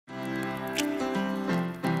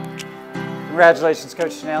Congratulations,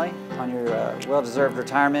 Coach Cianelli, on your well-deserved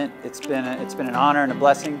retirement. It's been an honor and a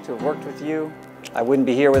blessing to have worked with you. I wouldn't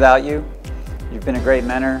be here without you. You've been a great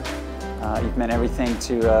mentor. You've meant everything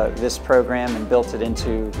to this program and built it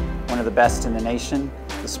into one of the best in the nation.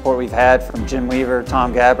 The support we've had from Jim Weaver,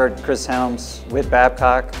 Tom Gabbard, Chris Helms, Whit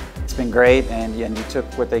Babcock, it's been great, and you took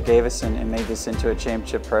what they gave us and made this into a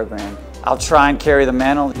championship program. I'll try and carry the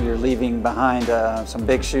mantle. You're leaving behind some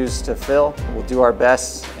big shoes to fill. We'll do our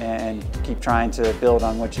best and keep trying to build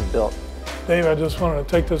on what you've built. Dave, I just wanted to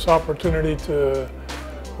take this opportunity to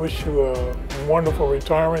wish you a wonderful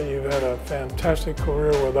retirement. You've had a fantastic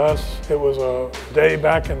career with us. It was a day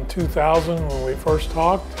back in 2000 when we first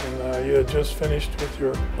talked, and you had just finished with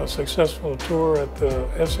your successful tour at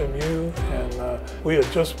the SMU, and we had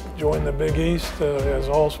just joined the Big East as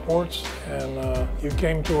all sports, and you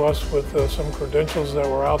came to us with some credentials that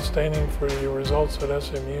were outstanding for your results at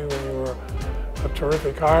SMU, and you were a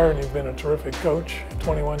terrific hire, and you've been a terrific coach.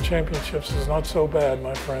 21 championships is not so bad,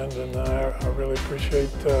 my friend, and I really appreciate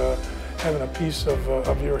having a piece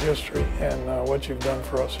of your history and what you've done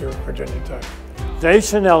for us here at Virginia Tech. Dave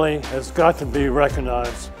Cianelli has got to be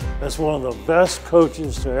recognized as one of the best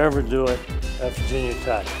coaches to ever do it at Virginia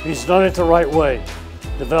Tech. He's done it the right way,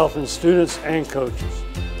 developing students and coaches.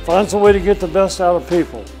 Finds a way to get the best out of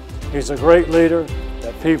people. He's a great leader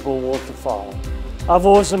that people want to follow. I've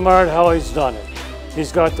always admired how he's done it.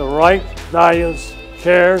 He's got the right values,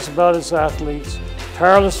 cares about his athletes,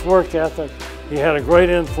 tireless work ethic. He had a great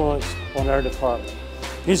influence on our department.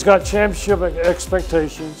 He's got championship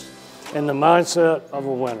expectations and the mindset of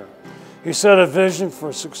a winner. He set a vision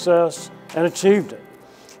for success and achieved it.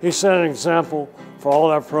 He set an example for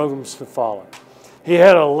all our programs to follow. He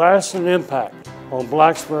had a lasting impact on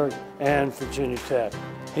Blacksburg and Virginia Tech.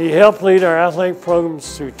 He helped lead our athletic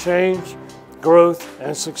programs through change, growth,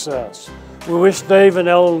 and success. We wish Dave and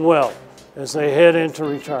Ellen well as they head into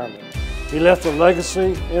retirement. He left a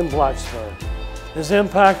legacy in Blacksburg. His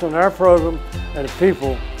impact on our program and the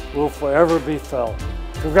people will forever be felt.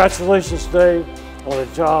 Congratulations, Dave, on a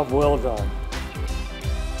job well done.